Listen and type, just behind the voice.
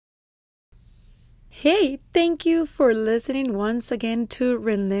Hey, thank you for listening once again to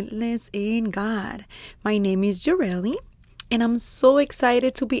Relentless in God. My name is Joreli, and I'm so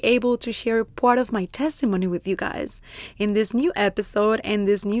excited to be able to share part of my testimony with you guys in this new episode and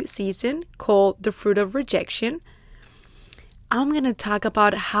this new season called The Fruit of Rejection. I'm going to talk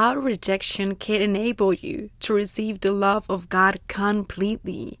about how rejection can enable you to receive the love of God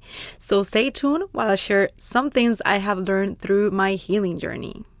completely. So stay tuned while I share some things I have learned through my healing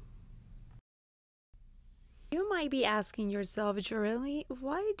journey. You might be asking yourself, Joreli,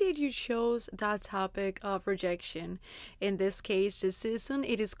 why did you choose that topic of rejection? In this case, this season,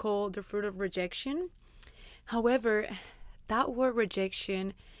 it is called The Fruit of Rejection. However, that word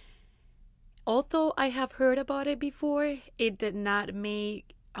rejection, although I have heard about it before, it did not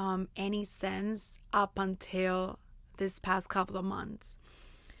make any sense up until this past couple of months.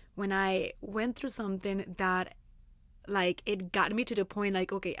 When I went through something that, it got me to the point,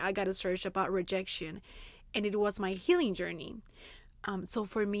 okay, I got to search about rejection. And it was my healing journey. So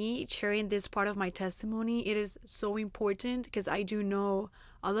for me, sharing this part of my testimony, it is so important because I do know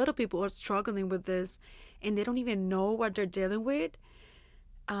a lot of people are struggling with this and they don't even know what they're dealing with.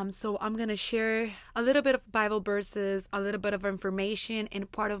 So I'm going to share a little bit of Bible verses, a little bit of information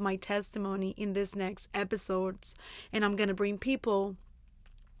and part of my testimony in this next episodes. And I'm going to bring people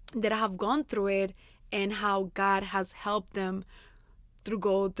that have gone through it and how God has helped them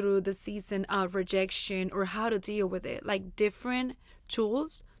go through the season of rejection or how to deal with it, like different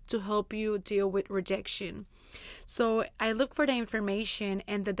tools to help you deal with rejection. So I look for the information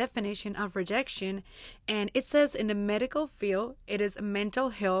and the definition of rejection, and it says in the medical field, it is mental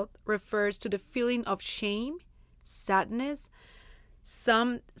health, refers to the feeling of shame, sadness,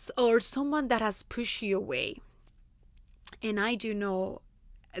 someone that has pushed you away. And I do know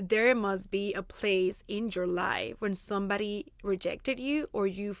there must be a place in your life when somebody rejected you or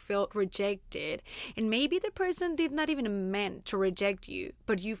you felt rejected. And maybe the person did not even meant to reject you,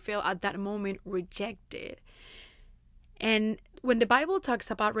 but you felt at that moment rejected. And when the Bible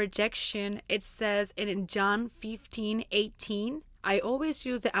talks about rejection, it says in John 15:18, I always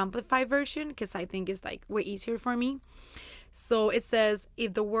use the Amplified version because I think it's way easier for me. So it says,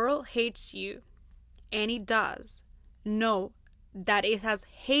 if the world hates you, and it does, know that it has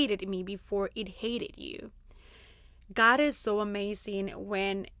hated me before it hated you. God is so amazing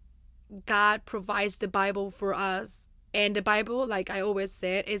when God provides the Bible for us. And the Bible, like I always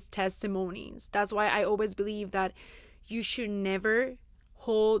said, is testimonies. That's why I always believe that you should never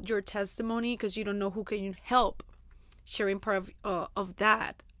hold your testimony because you don't know who can help sharing part of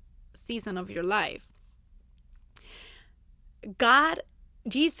that season of your life.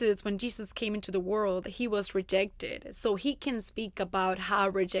 When Jesus came into the world, he was rejected. So he can speak about how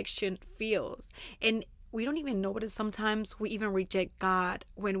rejection feels. And we don't even know it. Sometimes we even reject God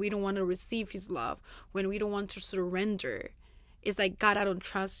when we don't want to receive his love, when we don't want to surrender. It's like, God, I don't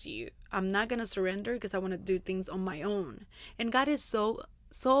trust you. I'm not going to surrender because I want to do things on my own. And God is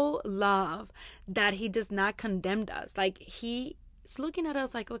so love that he does not condemn us. He is looking at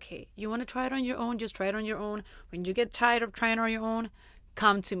us like, okay, you want to try it on your own? Just try it on your own. When you get tired of trying on your own,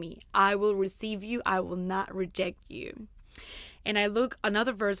 come to me. I will receive you. I will not reject you. And I look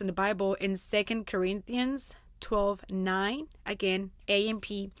another verse in the Bible in 2 Corinthians 12:9, again,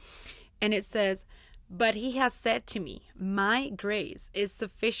 AMP, and it says, but he has said to me, my grace is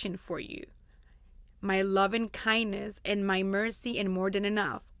sufficient for you. My loving kindness and my mercy and more than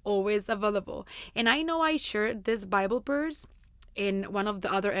enough, always available. And I know I shared this Bible verse in one of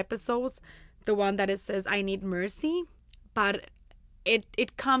the other episodes, the one that it says I need mercy, but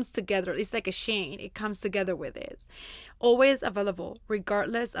it comes together. It's like a chain. It comes together with it. Always available,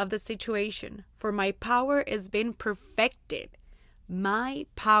 regardless of the situation. For my power is being perfected. My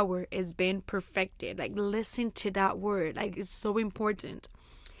power is being perfected. Listen to that word. It's so important.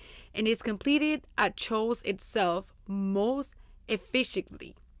 And it's completed at shows itself most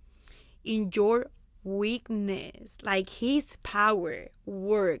efficiently in your weakness. His power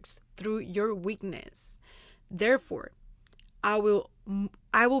works through your weakness. Therefore, I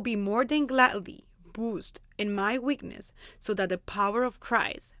will be more than gladly boost in my weakness so that the power of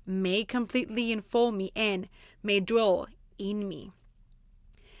Christ may completely enfold me and may dwell in me.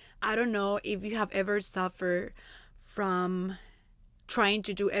 I don't know if you have ever suffered from trying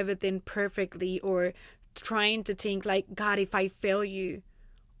to do everything perfectly or trying to think God, if I fail you,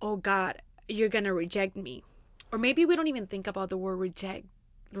 oh God, you're going to reject me. Or maybe we don't even think about the word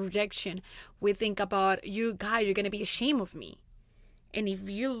rejection. We think about you, God, you're going to be ashamed of me. And if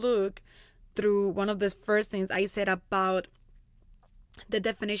you look through one of the first things I said about the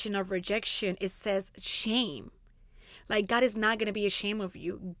definition of rejection, it says shame. Like, God is not going to be ashamed of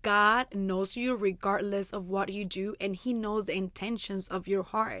you. God knows you regardless of what you do, and He knows the intentions of your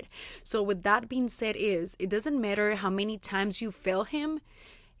heart. So with that being said, it doesn't matter how many times you fail Him.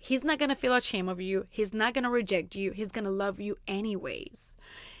 He's not going to feel ashamed of you. He's not going to reject you. He's going to love you anyways.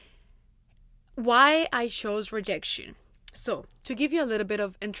 Why I chose rejection. So, to give you a little bit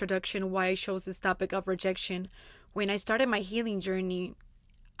of introduction why I chose this topic of rejection, when I started my healing journey,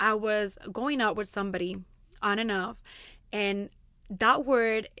 I was going out with somebody on and off, and that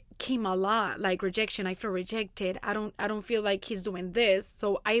word came a lot, like rejection. I feel rejected. I don't feel like he's doing this.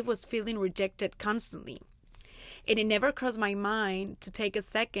 So I was feeling rejected constantly. And it never crossed my mind to take a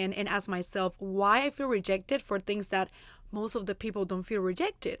second and ask myself why I feel rejected for things that most of the people don't feel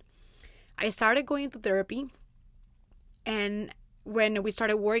rejected. I started going to therapy, and when we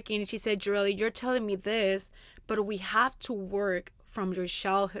started working, she said, Jorely, you're telling me this, but we have to work from your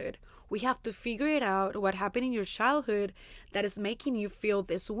childhood. We have to figure it out, what happened in your childhood that is making you feel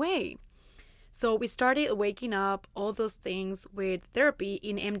this way. So we started waking up all those things with therapy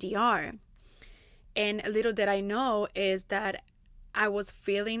in MDR. And a little that I know is that I was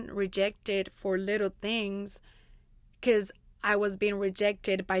feeling rejected for little things because I was being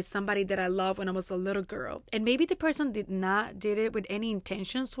rejected by somebody that I loved when I was a little girl. And maybe the person did it with any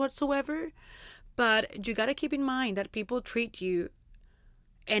intentions whatsoever. But you got to keep in mind that people treat you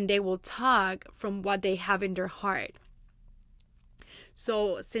and they will talk from what they have in their heart.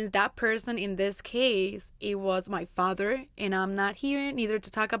 So since that person in this case, it was my father, and I'm not here neither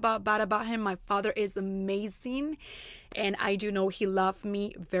to talk bad about him. My father is amazing, and I do know he loved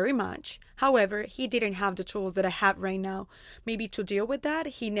me very much. However, he didn't have the tools that I have right now. Maybe to deal with that,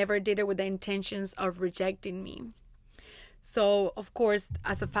 he never did it with the intentions of rejecting me. So, of course,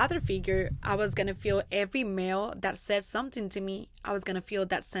 as a father figure, I was going to feel every male that said something to me, I was going to feel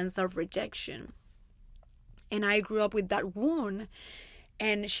that sense of rejection. And I grew up with that wound.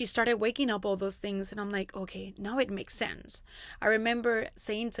 And she started waking up all those things. And I'm like, okay, now it makes sense. I remember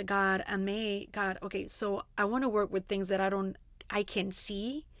saying to God, God, okay, so I want to work with things that I can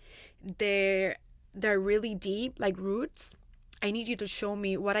see. They're really deep, like roots. I need you to show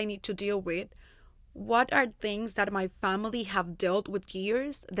me what I need to deal with. What are things that my family have dealt with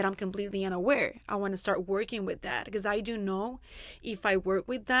years that I'm completely unaware? I want to start working with that, because I do know if I work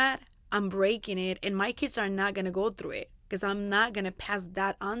with that, I'm breaking it, and my kids are not going to go through it, because I'm not going to pass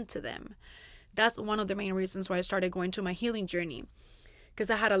that on to them. That's one of the main reasons why I started going to my healing journey, because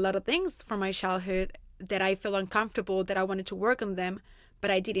I had a lot of things from my childhood that I feel uncomfortable, that I wanted to work on them,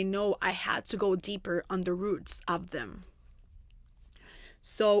 but I didn't know I had to go deeper on the roots of them.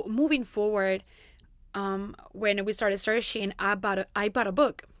 So moving forward, when we started searching, I bought a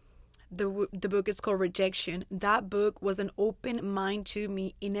book. The book is called Rejection. That book was an open mind to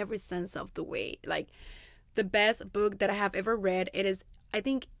me in every sense of the way. Like, the best book that I have ever read. It is, I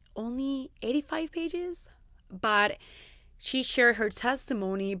think, only 85 pages, but she shared her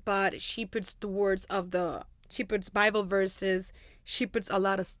testimony, but she puts she puts Bible verses, she puts a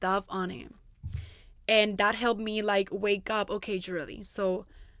lot of stuff on it. And that helped me like wake up. Okay, Jorely, so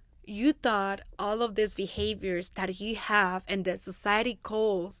you thought all of these behaviors that you have and that society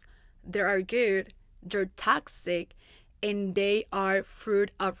calls they are good, they're toxic, and they are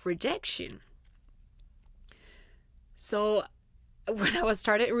fruit of rejection. So when I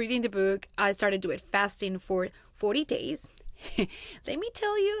started reading the book, I started doing fasting for 40 days. Let me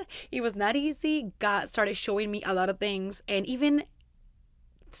tell you, it was not easy. God started showing me a lot of things, and even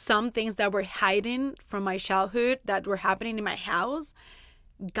some things that were hidden from my childhood that were happening in my house,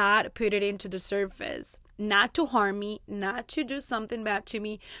 God put it into the surface. Not to harm me, not to do something bad to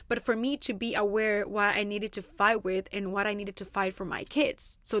me, but for me to be aware what I needed to fight with and what I needed to fight for my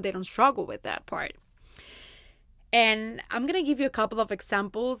kids so they don't struggle with that part. And I'm going to give you a couple of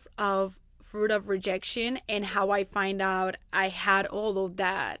examples of fruit of rejection and how I find out I had all of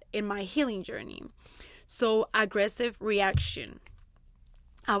that in my healing journey. So, aggressive reaction.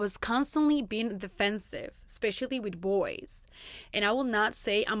 I was constantly being defensive, especially with boys. And I will not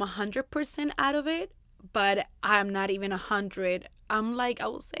say I'm 100% out of it, but I'm not even 100. I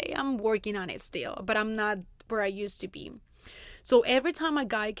will say I'm working on it still, but I'm not where I used to be. So every time a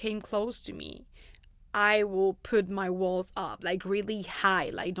guy came close to me, I will put my walls up, like really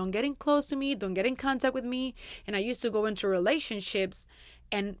high, like don't get in close to me, don't get in contact with me. And I used to go into relationships,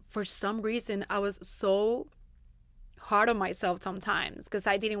 and for some reason I was so hard on myself sometimes because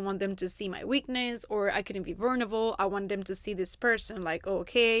I didn't want them to see my weakness, or I couldn't be vulnerable. I wanted them to see this person like,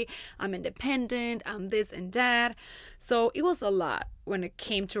 okay, I'm independent, I'm this and that. So it was a lot when it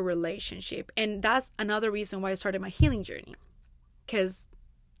came to relationship. And that's another reason why I started my healing journey, because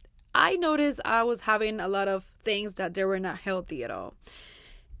I noticed I was having a lot of things that they were not healthy at all.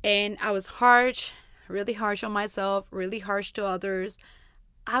 And I was harsh, really harsh on myself, really harsh to others.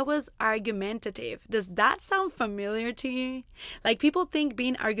 I was argumentative. Does that sound familiar to you? Like, people think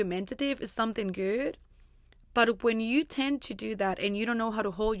being argumentative is something good, but when you tend to do that and you don't know how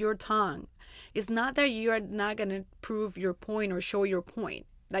to hold your tongue, it's not that you are not going to prove your point or show your point.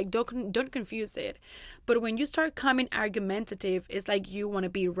 Like, don't confuse it. But when you start coming argumentative, it's like you want to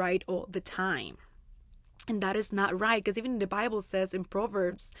be right all the time. And that is not right, because even the Bible says in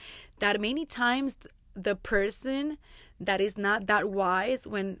Proverbs that many times the person that is not that wise,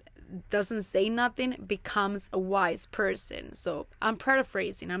 when doesn't say nothing, becomes a wise person. So I'm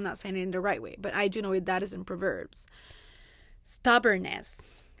paraphrasing, I'm not saying it in the right way, but I do know that is in Proverbs. Stubbornness.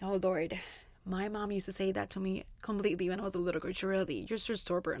 Oh Lord, my mom used to say that to me completely when I was a little girl. Really, you're so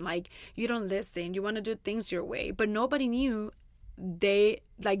stubborn, like you don't listen, you want to do things your way. But nobody knew that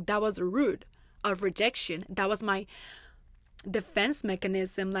was a root of rejection. That was my defense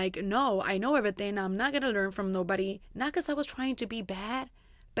mechanism. Like, no, I know everything, I'm not gonna learn from nobody. Not because I was trying to be bad,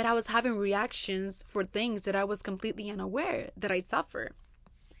 but I was having reactions for things that I was completely unaware that I suffer.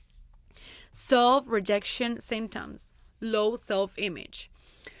 Self-rejection symptoms. Low self-image.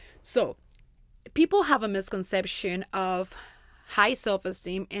 So people have a misconception of high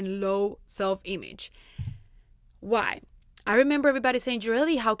self-esteem and low self-image. Why? I remember everybody saying,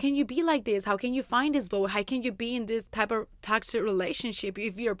 Joreli, how can you be like this? How can you find this boy? How can you be in this type of toxic relationship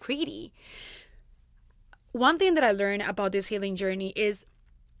if you're pretty? One thing that I learned about this healing journey is,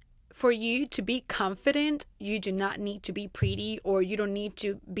 for you to be confident, you do not need to be pretty, or you don't need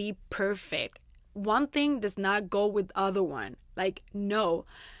to be perfect. One thing does not go with the other one. Like, no,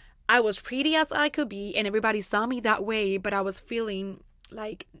 I was pretty as I could be and everybody saw me that way, but I was feeling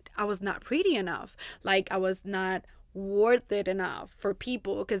like I was not pretty enough. Like I was not worth it enough for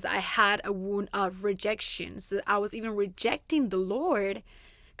people, because I had a wound of rejection. So I was even rejecting the Lord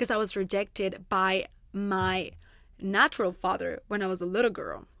because I was rejected by my natural father when I was a little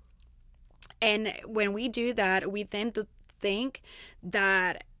girl. And when we do that, we tend to think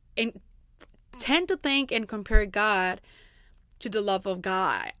and compare God to the love of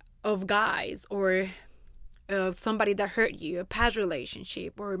guys, or somebody that hurt you, a past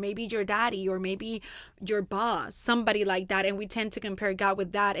relationship, or maybe your daddy, or maybe your boss, somebody like that. And we tend to compare God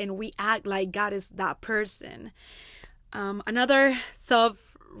with that, and we act like God is that person. Another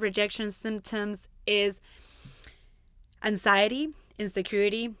self-rejection symptoms is anxiety,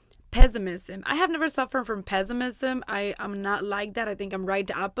 insecurity, pessimism. I have never suffered from pessimism. I'm not like that. I think I'm right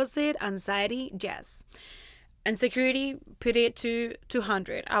the opposite. Anxiety, yes. Insecurity, put it to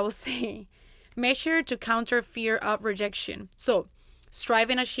 200. I will say measure to counter fear of rejection. So,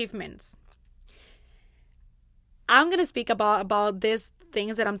 striving achievements. I'm going to speak about these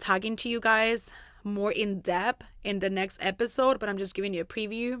things that I'm talking to you guys more in depth in the next episode, but I'm just giving you a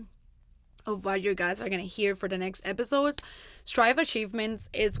preview of what you guys are going to hear for the next episodes. Strive achievements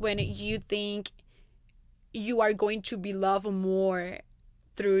is when you think you are going to be loved more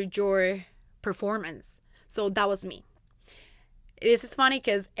through your performance. So that was me. This is funny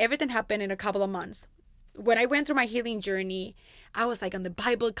because everything happened in a couple of months. When I went through my healing journey, I was like on the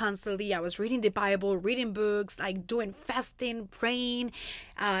Bible constantly. I was reading the Bible, reading books, like doing fasting, praying.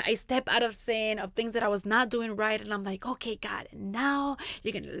 I stepped out of sin, of things that I was not doing right. And I'm like, okay, God, now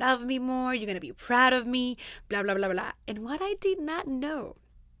you're going to love me more. You're going to be proud of me, blah, blah, blah, blah. And what I did not know,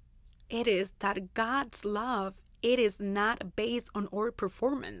 it is that God's love, it is not based on our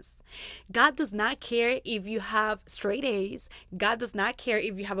performance. God does not care if you have straight A's. God does not care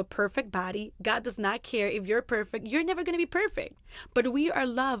if you have a perfect body. God does not care if you're perfect. You're never going to be perfect. But we are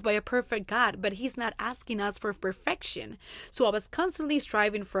loved by a perfect God, but He's not asking us for perfection. So I was constantly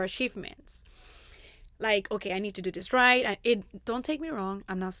striving for achievements. Like, okay, I need to do this right. Don't take me wrong.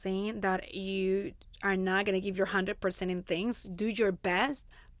 I'm not saying that you are not going to give your 100% in things. Do your best,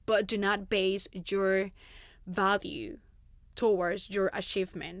 but do not base your value towards your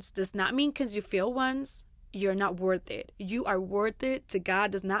achievements. Does not mean because you fail once, you're not worth it. You are worth it to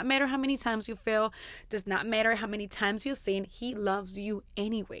God. Does not matter how many times you fail. Does not matter how many times you sin. He loves you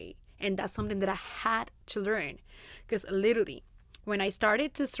anyway. And that's something that I had to learn. Because literally, when I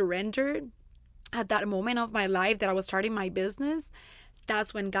started to surrender at that moment of my life that I was starting my business,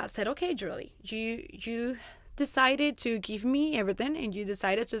 that's when God said, okay, Joreli, you decided to give me everything and you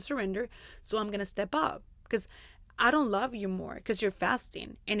decided to surrender. So I'm going to step up. Because I don't love you more because you're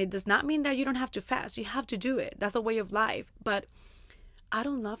fasting. And it does not mean that you don't have to fast. You have to do it. That's a way of life. But I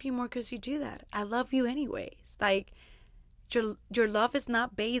don't love you more because you do that. I love you anyways. Like, your love is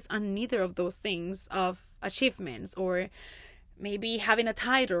not based on neither of those things of achievements or maybe having a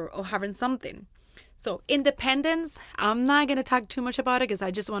title or having something. So independence, I'm not going to talk too much about it because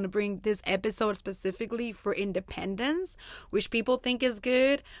I just want to bring this episode specifically for independence, which people think is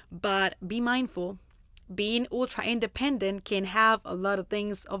good, but be mindful. Being ultra independent can have a lot of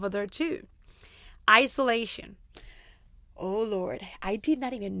things over there too. Isolation. Oh Lord, I did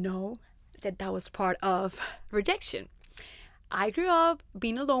not even know that that was part of rejection. I grew up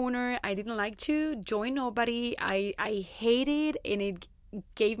being a loner. I didn't like to join nobody. I hated, and it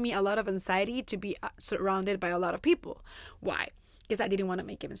gave me a lot of anxiety to be surrounded by a lot of people. Why? Because I didn't want to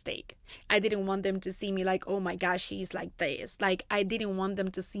make a mistake. I didn't want them to see me like, oh my gosh, she's like this. Like, I didn't want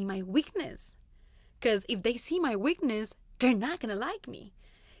them to see my weakness. Because if they see my weakness, they're not going to like me.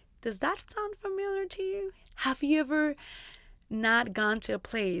 Does that sound familiar to you? Have you ever not gone to a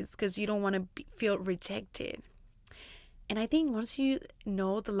place because you don't want to feel rejected? And I think once you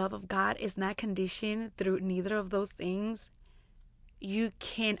know the love of God is not conditioned through neither of those things, you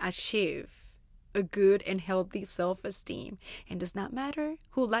can achieve a good and healthy self-esteem. And does not matter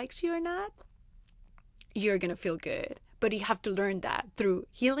who likes you or not, you're going to feel good. But you have to learn that through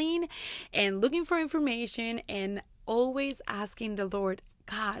healing and looking for information and always asking the Lord,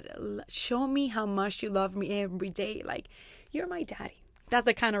 God, show me how much you love me every day. Like, you're my daddy. That's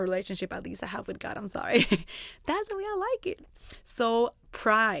the kind of relationship at least I have with God. I'm sorry. That's the way I like it. So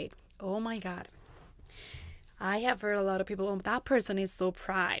pride. Oh my God. I have heard a lot of people, oh, that person is so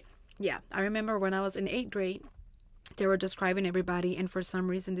pride. Yeah, I remember when I was in 8th grade, they were describing everybody, and for some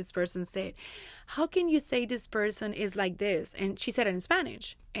reason this person said, how can you say this person is like this? And she said it in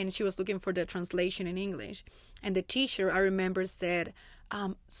Spanish, and she was looking for the translation in English. And the teacher, I remember, said,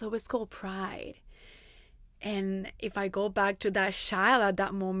 so it's called pride. And if I go back to that child at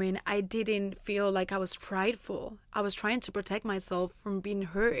that moment, I didn't feel like I was prideful. I was trying to protect myself from being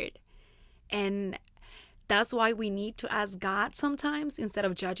hurt. And that's why we need to ask God sometimes, instead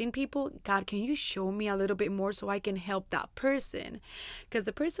of judging people, God, can you show me a little bit more so I can help that person? Because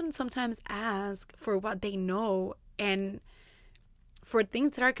the person sometimes asks for what they know, and for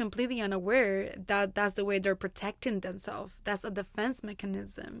things that are completely unaware, that's the way they're protecting themselves. That's a defense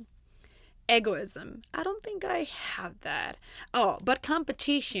mechanism. Egoism. I don't think I have that. Oh, but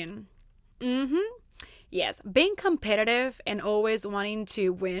competition. Yes, being competitive and always wanting to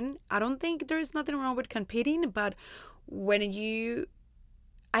win. I don't think there's nothing wrong with competing, but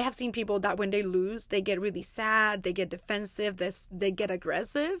I have seen people that when they lose, they get really sad, they get defensive, they get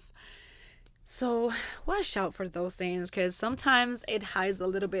aggressive. So watch out for those things, because sometimes it hides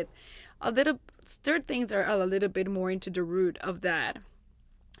there things are a little bit more into the root of that.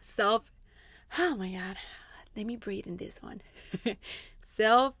 Oh my God, let me breathe in this one.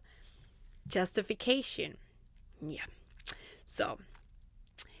 Self-justification. Yeah. So,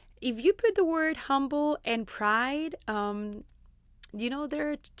 if you put the word humble and pride,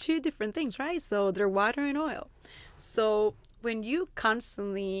 there are two different things, right? So, they're water and oil. So, when you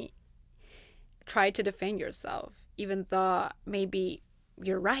constantly try to defend yourself, even though maybe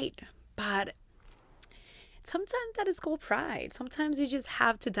you're right, but sometimes that is called pride. Sometimes you just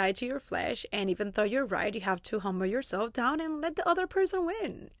have to die to your flesh, and even though you're right, you have to humble yourself down and let the other person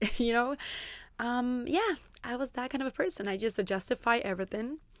win. Yeah, I was that kind of a person. I just justify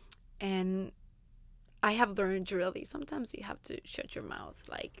everything, and I have learned really sometimes you have to shut your mouth.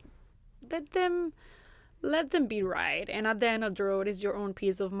 Like, let them be right, and at the end of the road is your own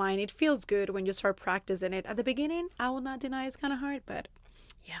peace of mind. It feels good when you start practicing it. At the beginning, I will not deny it's kind of hard, but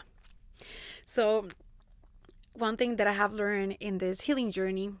yeah. So one thing that I have learned in this healing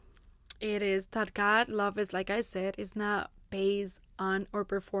journey, it is that God love is, like I said, is not based on our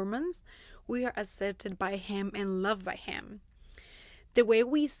performance. We are accepted by Him and loved by Him. The way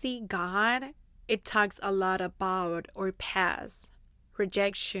we see God, it talks a lot about our past,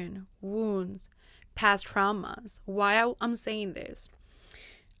 rejection, wounds, past traumas. Why I'm saying this?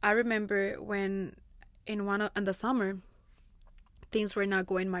 I remember when in the summer, things were not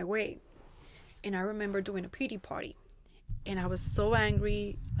going my way. And I remember doing a pity party, and I was so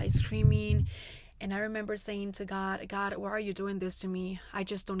angry, like screaming. And I remember saying to God, why are you doing this to me? I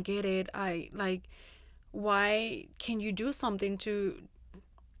just don't get it. Why can you do something to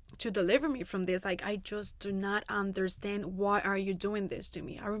deliver me from this? Like, I just do not understand. Why are you doing this to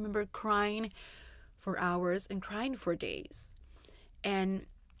me? I remember crying for hours and crying for days. And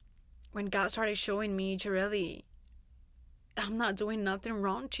when God started showing me, Jareli, I'm not doing nothing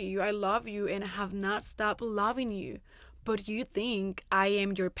wrong to you. I love you and I have not stopped loving you. But you think I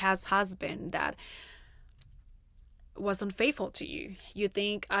am your past husband that was unfaithful to you. You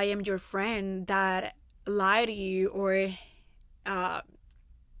think I am your friend that lied to you or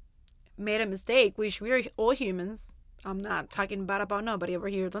made a mistake, which we are all humans. I'm not talking bad about nobody over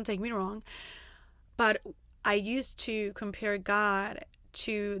here. Don't take me wrong. But I used to compare God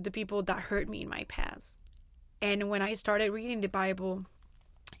to the people that hurt me in my past. And when I started reading the Bible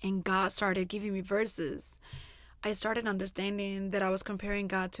and God started giving me verses, I started understanding that I was comparing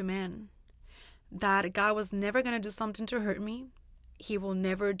God to man. That God was never going to do something to hurt me. He will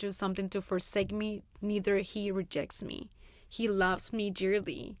never do something to forsake me. Neither he rejects me. He loves me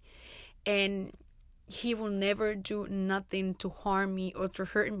dearly. And he will never do nothing to harm me or to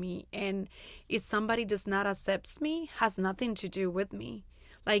hurt me. And if somebody does not accept me, has nothing to do with me.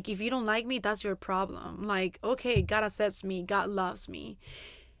 Like, if you don't like me, that's your problem. Like, okay, God accepts me. God loves me.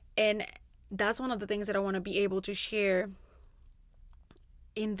 And that's one of the things that I want to be able to share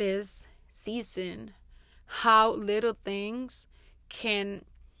in this season. How little things can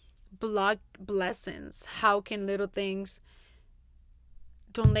block blessings. How can little things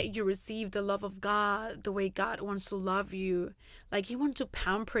don't let you receive the love of God the way God wants to love you. Like, he wants to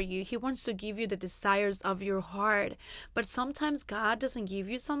pamper you. He wants to give you the desires of your heart. But sometimes God doesn't give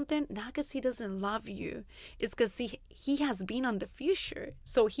you something, not because he doesn't love you. It's because he has been on the future.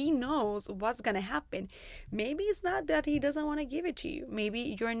 So he knows what's going to happen. Maybe it's not that he doesn't want to give it to you.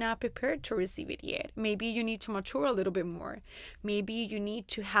 Maybe you're not prepared to receive it yet. Maybe you need to mature a little bit more. Maybe you need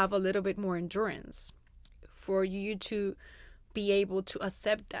to have a little bit more endurance for you to be able to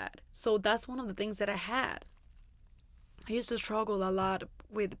accept that. So that's one of the things that I had. I used to struggle a lot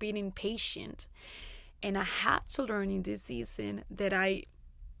with being impatient, and I had to learn in this season that I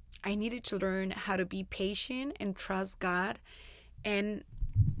needed to learn how to be patient and trust God. And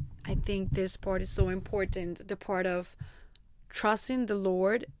I think this part is so important, the part of trusting the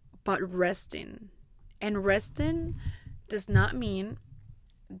Lord but resting. And resting does not mean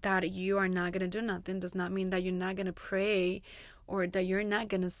that you are not going to do nothing, does not mean that you're not going to pray or that you're not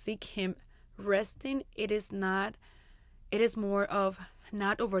going to seek him. Resting, it is more of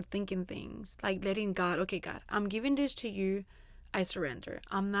not overthinking things, like letting God, okay, God, I'm giving this to you. I surrender.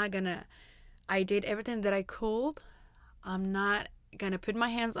 I did everything that I could. I'm not going to put my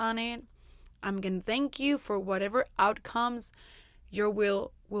hands on it. I'm going to thank you for whatever outcomes. Your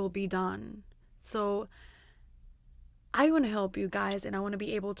will be done. So I want to help you guys, and I want to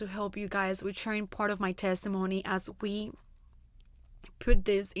be able to help you guys with sharing part of my testimony as we put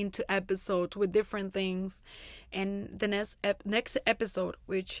this into episodes with different things. And the next episode,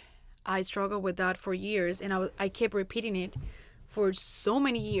 which I struggled with that for years, and I kept repeating it for so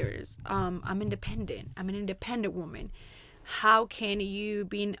many years. I'm independent. I'm an independent woman. How can you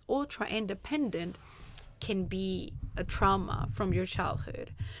being ultra independent can be a trauma from your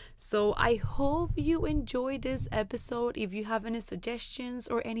childhood? So I hope you enjoyed this episode. If you have any suggestions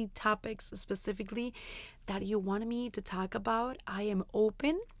or any topics specifically that you want me to talk about, I am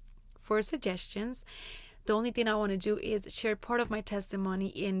open for suggestions. The only thing I want to do is share part of my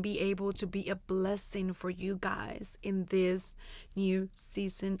testimony and be able to be a blessing for you guys in this new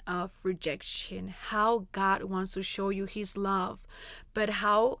season of rejection. How God wants to show you his love, but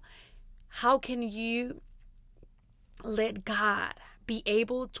how can you let God be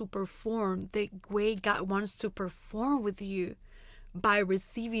able to perform the way God wants to perform with you by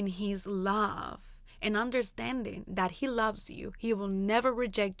receiving his love and understanding that he loves you. He will never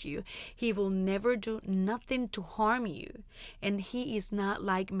reject you. He will never do nothing to harm you. And he is not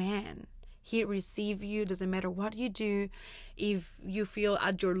like man. He receives you, doesn't matter what you do. If you feel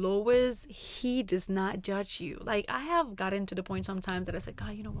at your lowest, he does not judge you. Like, I have gotten to the point sometimes that I said,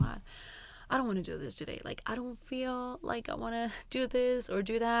 God, you know what? I don't want to do this today. Like, I don't feel like I want to do this or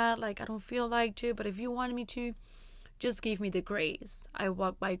do that. Like, I don't feel like to, but if you want me to, just give me the grace. I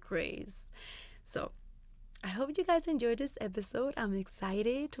walk by grace. So I hope you guys enjoyed this episode. I'm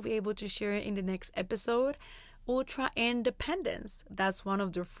excited to be able to share it in the next episode. Ultra independence. That's one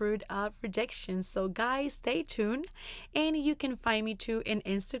of the fruit of rejection. So guys, stay tuned. And you can find me too in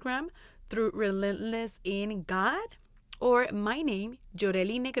Instagram through Relentless in God, or my name,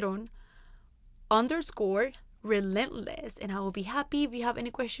 Yoreli Negron _relentless. And I will be happy. If you have any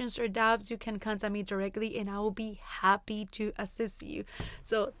questions or doubts, you can contact me directly and I will be happy to assist you.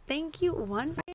 So thank you once again.